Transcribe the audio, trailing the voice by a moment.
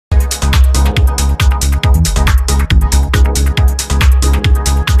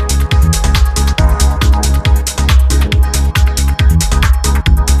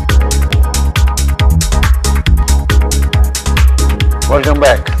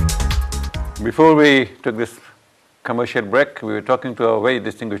Before we took this commercial break, we were talking to our very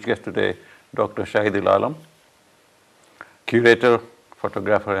distinguished guest today, Dr. Shahidul, curator,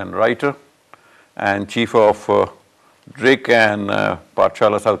 photographer and writer, and chief of DRIC and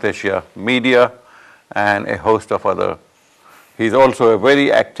Pathshala South Asia Media, and a host of other. He's also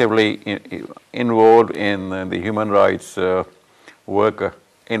very actively involved in the human rights work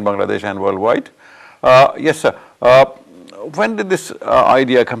in Bangladesh and worldwide. Yes, sir. When did this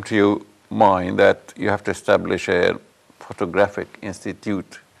idea come to your mind that you have to establish a photographic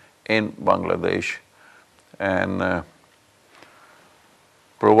institute in Bangladesh and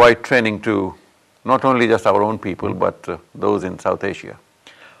provide training to not only just our own people, but those in South Asia?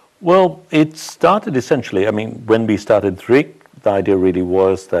 Well, it started essentially, I mean, when we started DRIC, the idea really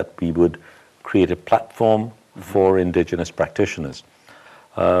was that we would create a platform for indigenous practitioners.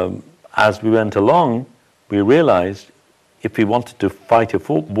 As we went along, we realized if we wanted to fight a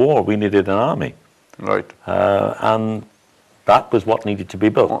war, we needed an army. Right. And that was what needed to be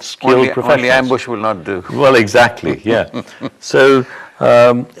built, skilled professionals. Only ambush will not do. Well, exactly, yeah. So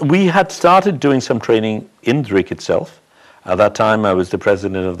we had started doing some training in DRIC itself. At that time, I was the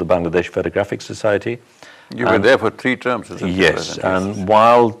president of the Bangladesh Photographic Society. You were there for 3 terms, isn't it? Yes, and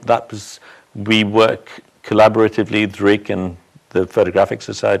while that was, we work collaboratively, DRIC and the Photographic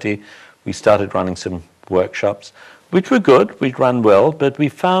Society, we started running some workshops, which were good, we ran well, but we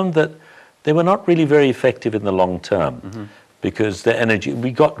found that they were not really very effective in the long term because the energy,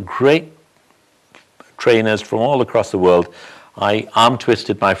 we got great trainers from all across the world. I arm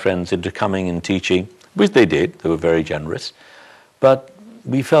twisted my friends into coming and teaching, which they did, they were very generous, but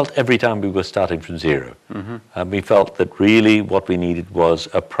we felt every time we were starting from zero. And we felt that really what we needed was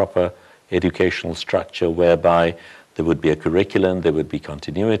a proper educational structure whereby there would be a curriculum, there would be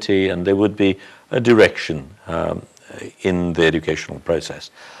continuity, and there would be a direction in the educational process.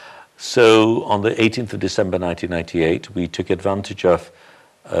 So on the 18th of December 1998, we took advantage of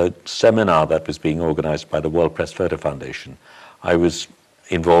a seminar that was being organized by the World Press Photo Foundation. I was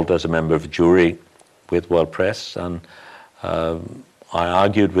involved as a member of a jury with World Press, and I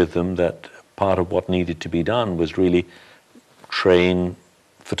argued with them that part of what needed to be done was really train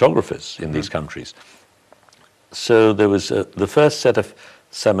photographers in these countries. So there was the first set of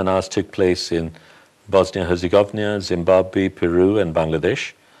seminars took place in Bosnia-Herzegovina, Zimbabwe, Peru, and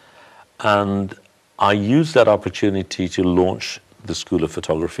Bangladesh. And I used that opportunity to launch the School of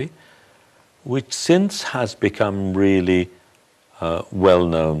Photography, which since has become really well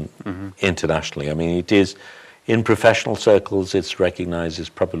known internationally. I mean, it is, in professional circles, it's recognized as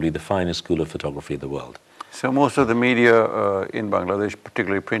probably the finest school of photography in the world. So most of the media in Bangladesh,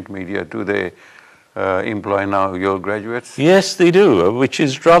 particularly print media, do they employ now your graduates? Yes, they do, which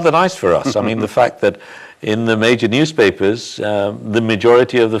is rather nice for us. I mean, the fact that in the major newspapers, the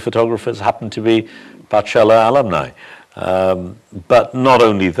majority of the photographers happen to be Pathshala alumni. But not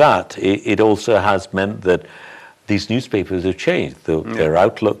only that, it also has meant that these newspapers have changed. Their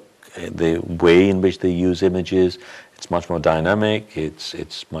outlook, the way in which they use images, it's much more dynamic,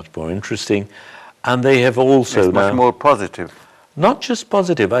 it's much more interesting. And they have also it's much more positive. Not just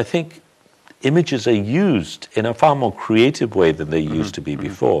positive, I think images are used in a far more creative way than they used to be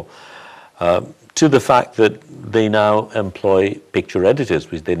before. To the fact that they now employ picture editors,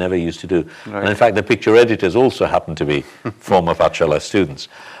 which they never used to do. Right. And in fact, the picture editors also happen to be former Pathshala students.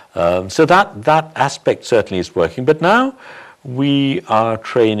 So that aspect certainly is working. But now we are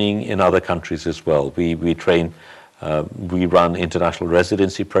training in other countries as well. We train, we run international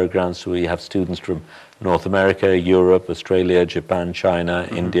residency programs, so we have students from North America, Europe, Australia, Japan, China,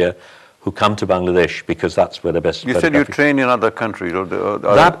 India, who come to Bangladesh because that's where the best. You said you train in other countries.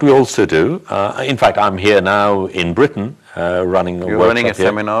 That we also do. In fact, I'm here now in Britain running a workshop. You're running a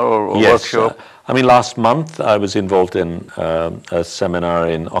seminar or yes, workshop? I mean, last month I was involved in a seminar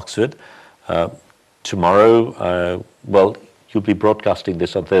in Oxford. Tomorrow, well, you'll be broadcasting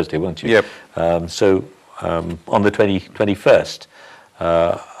this on Thursday, won't you? Yep. On the 21st,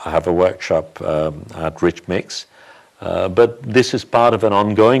 I have a workshop at Rich Mix. But this is part of an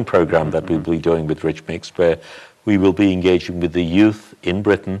ongoing program that we'll be doing with Rich Mix, where we will be engaging with the youth in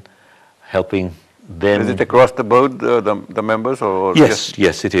Britain, helping them. Is it across the board, the members? Or yes,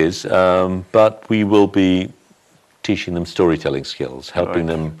 yes, it is. But we will be teaching them storytelling skills, helping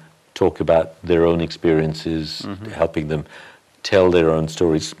them talk about their own experiences, helping them tell their own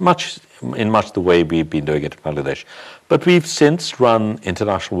stories, in much the way we've been doing it in Bangladesh. But we've since run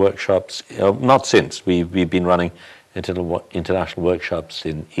international workshops, not since, we've been running international workshops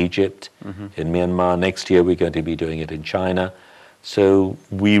in Egypt, in Myanmar. Next year we're going to be doing it in China. So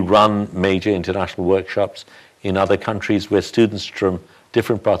we run major international workshops in other countries where students from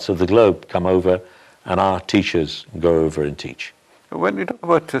different parts of the globe come over, and our teachers go over and teach. When you talk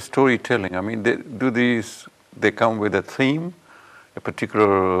about storytelling, I mean, they come with a theme, a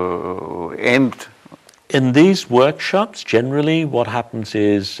particular end? In these workshops, generally what happens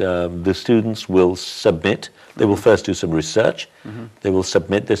is the students will submit. They will first do some research. They will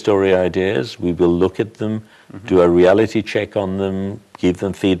submit their story ideas. We will look at them, do a reality check on them, give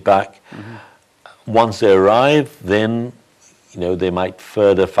them feedback. Once they arrive, then they might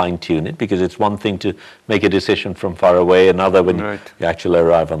further fine-tune it, because it's one thing to make a decision from far away, another when you actually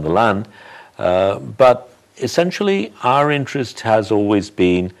arrive on the land. But essentially, our interest has always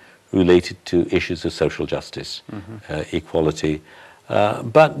been related to issues of social justice, equality.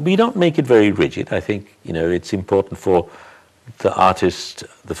 But we don't make it very rigid. I think it's important for the artist,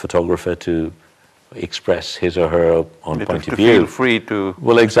 the photographer, to express his or her own point of view. Feel free to.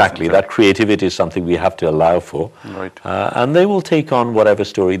 Well, exactly. That creativity is something we have to allow for. Right. And they will take on whatever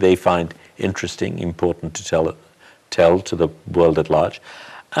story they find interesting, important to tell to the world at large.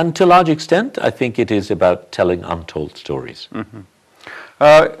 And to a large extent, I think it is about telling untold stories.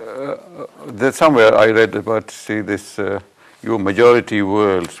 There's somewhere I read about, this, your majority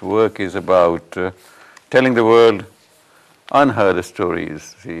world's work is about telling the world unheard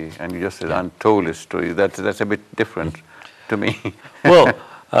stories, and you just said untold stories. That's a bit different to me. Well,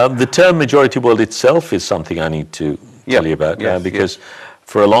 the term majority world itself is something I need to tell you about, because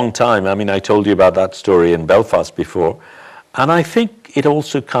for a long time, I mean, I told you about that story in Belfast before, and I think it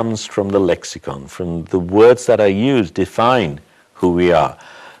also comes from the lexicon, from the words that I use define who we are.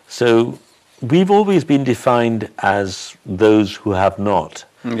 So we've always been defined as those who have not.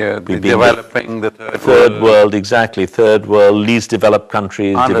 Yeah, developing the third world, exactly. Third world, least developed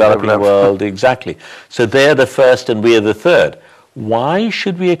countries, developing world, exactly. So they're the first and we're the third. Why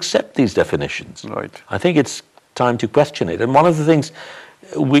should we accept these definitions? Right. I think it's time to question it. And one of the things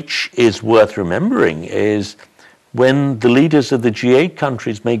which is worth remembering is when the leaders of the G8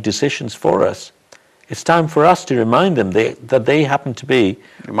 countries make decisions for us, it's time for us to remind them that they happen to be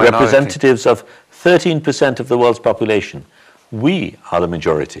representatives of 13% of the world's population. We are the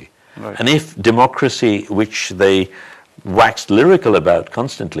majority. Right. And if democracy, which they waxed lyrical about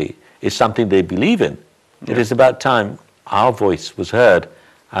constantly, is something they believe in, it is about time our voice was heard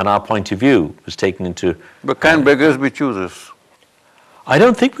and our point of view was taken into... But can beggars be choosers? I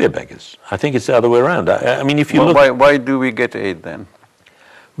don't think we're beggars. I think it's the other way around. I mean, if you look... Why do we get aid then?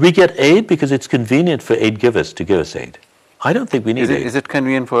 We get aid because it's convenient for aid givers to give us aid. I don't think we need aid. Is it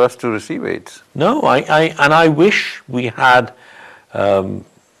convenient for us to receive aid? No, and I wish we had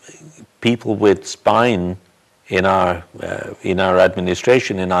people with spine in our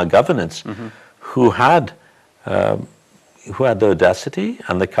administration, in our governance, who had the audacity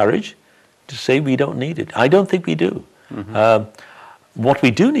and the courage to say we don't need it. I don't think we do. What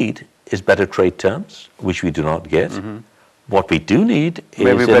we do need is better trade terms, which we do not get. What we do need is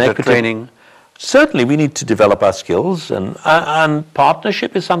maybe better training. Certainly, we need to develop our skills, and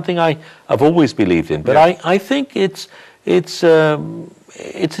partnership is something I've always believed in. But I think it's a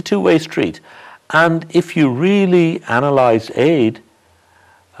two-way street. And if you really analyze aid,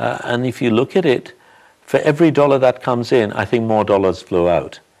 and if you look at it, for every dollar that comes in, I think more dollars flow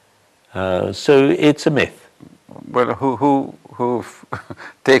out. So it's a myth. Well, who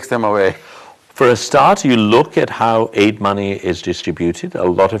takes them away? For a start, you look at how aid money is distributed. A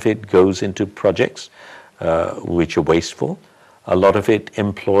lot of it goes into projects which are wasteful. A lot of it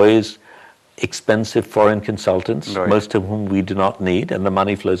employs expensive foreign consultants, most of whom we do not need, and the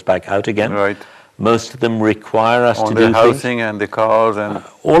money flows back out again. Right. Most of them require us to do things. On the housing and the cars and...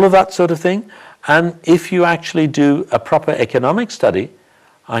 all of that sort of thing. And if you actually do a proper economic study,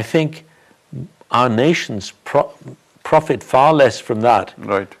 I think our nations profit far less from that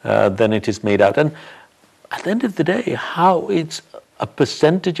than it is made out. And at the end of the day, how it's a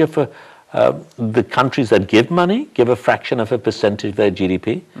percentage of the countries that give money give a fraction of a percentage of their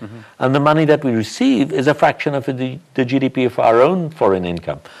GDP, and the money that we receive is a fraction of the GDP of our own foreign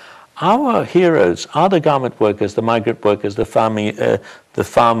income. Our heroes are the garment workers, the migrant workers, the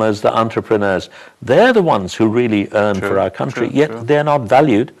farmers, the entrepreneurs. They're the ones who really earn for our country, yet they're not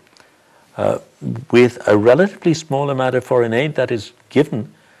valued. With a relatively small amount of foreign aid that is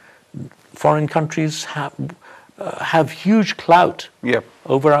given, foreign countries have huge clout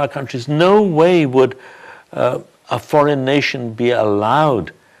over our countries. No way would a foreign nation be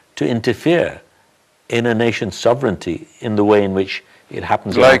allowed to interfere in a nation's sovereignty in the way in which it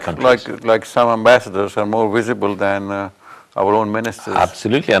happens in our countries. Like some ambassadors are more visible than our own ministers.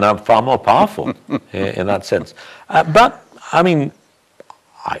 Absolutely, and are far more powerful in that sense. But, I mean,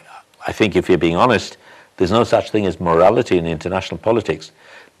 I think if you're being honest, there's no such thing as morality in international politics.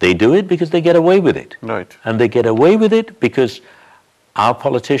 They do it because they get away with it. Right. And they get away with it because our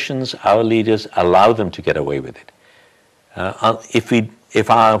politicians, our leaders allow them to get away with it. If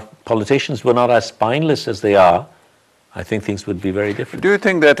our politicians were not as spineless as they are, I think things would be very different. Do you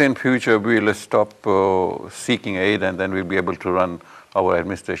think that in future we'll stop seeking aid and then we'll be able to run our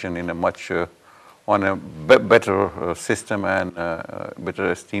administration in a much on a better system and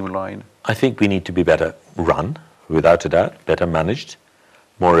better streamlined? I think we need to be better run, without a doubt, better managed,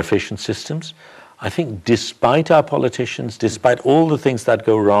 more efficient systems. I think despite our politicians, despite all the things that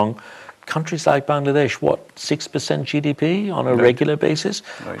go wrong, countries like Bangladesh, what, 6% GDP on a regular basis?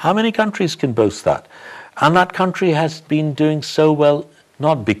 Right. How many countries can boast that? And that country has been doing so well,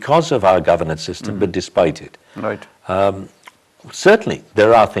 not because of our governance system, but despite it. Right. Certainly,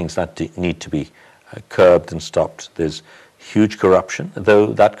 there are things that need to be curbed and stopped. There's huge corruption, though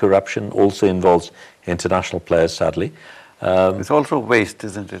that corruption also involves international players, sadly. It's also waste,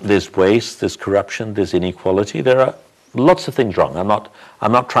 isn't it? There's waste, there's corruption, there's inequality. There are lots of things wrong.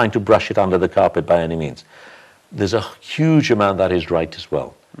 I'm not trying to brush it under the carpet by any means. There's a huge amount that is right as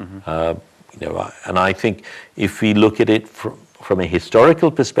well. And I think if we look at it from a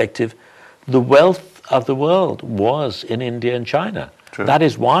historical perspective, the wealth of the world was in India and China. True. That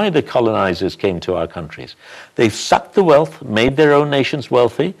is why the colonizers came to our countries. They've sucked the wealth, made their own nations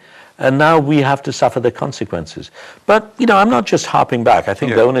wealthy, and now we have to suffer the consequences. But, I'm not just harping back. I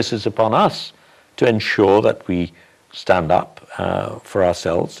think the onus is upon us to ensure that we stand up for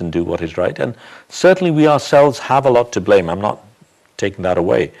ourselves and do what is right. And certainly we ourselves have a lot to blame. I'm not taking that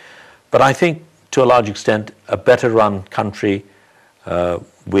away. But I think, to a large extent, a better run country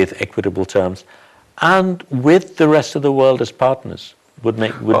with equitable terms and with the rest of the world as partners would be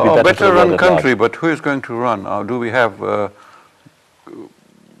better. Better run country, but who is going to run? Do we have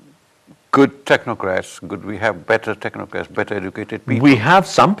good technocrats? Could we have better technocrats, better educated people? We have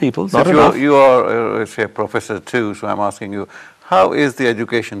some people, not enough. You are, say, a professor too, so I'm asking you, how is the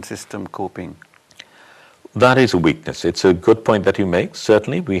education system coping? That is a weakness. It's a good point that you make.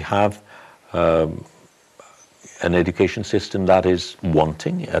 Certainly, we have an education system that is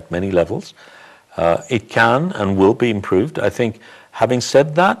wanting at many levels. It can and will be improved. I think, having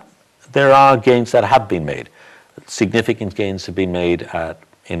said that, there are gains that have been made. Significant gains have been made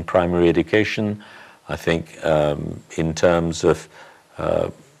in primary education. I think in terms of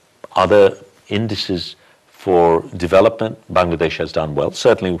other indices for development, Bangladesh has done well.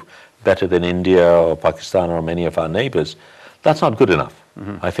 Certainly better than India or Pakistan or many of our neighbors. That's not good enough.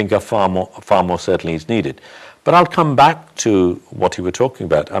 I think far more certainly is needed. But I'll come back to what you were talking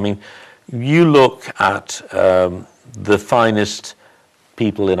about. I mean, you look at the finest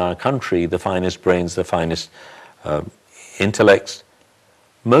people in our country, the finest brains, the finest intellects.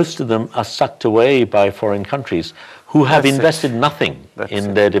 Most of them are sucked away by foreign countries who have invested nothing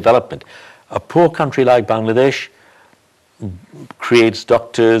in their development. A poor country like Bangladesh creates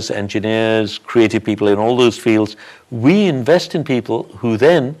doctors, engineers, creative people in all those fields. We invest in people who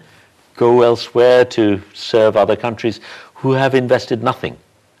then go elsewhere to serve other countries who have invested nothing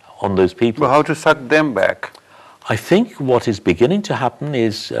on those people. Well, how to suck them back? I think what is beginning to happen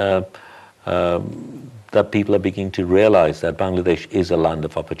is that people are beginning to realize that Bangladesh is a land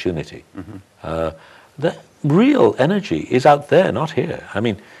of opportunity. The real energy is out there, not here. I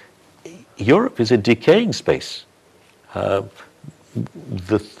mean, Europe is a decaying space. The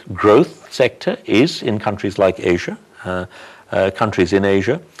growth sector is in countries like Asia, countries in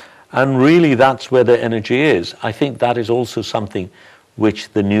Asia, and really that's where the energy is. I think that is also something which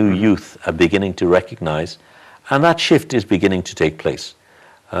the new youth are beginning to recognize, and that shift is beginning to take place.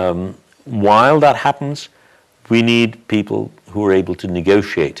 While that happens, we need people who are able to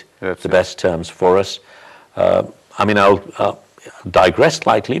negotiate the best terms for us. I mean, I'll digress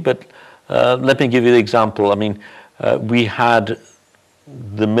slightly, but let me give you the example. I mean, we had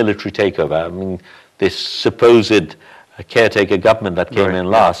the military takeover. I mean, this supposed caretaker government that came in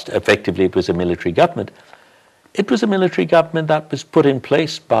last, effectively it was a military government. It was a military government that was put in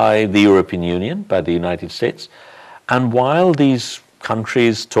place by the European Union, by the United States. And while these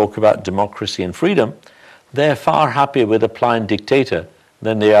countries talk about democracy and freedom, they're far happier with a pliant dictator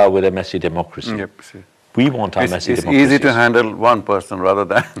than they are with a messy democracy. Yep. We want our messy democracy. It's easy to handle one person rather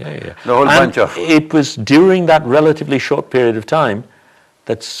than the whole bunch of... It was during that relatively short period of time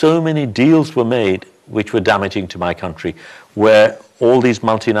that so many deals were made which were damaging to my country, where all these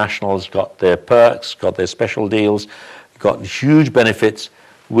multinationals got their perks, got their special deals, got huge benefits,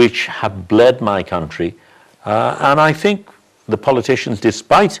 which have bled my country. And I think the politicians,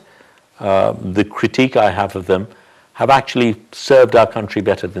 despite the critique I have of them, have actually served our country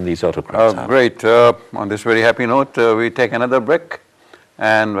better than these autocrats have. Great. On this very happy note, we take another break.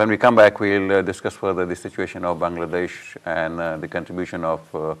 And when we come back, we'll discuss further the situation of Bangladesh and the contribution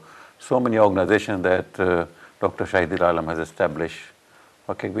of so many organizations that Dr. Shahidul Alam has established.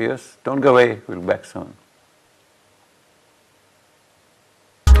 Okay, viewers, don't go away. We'll be back soon.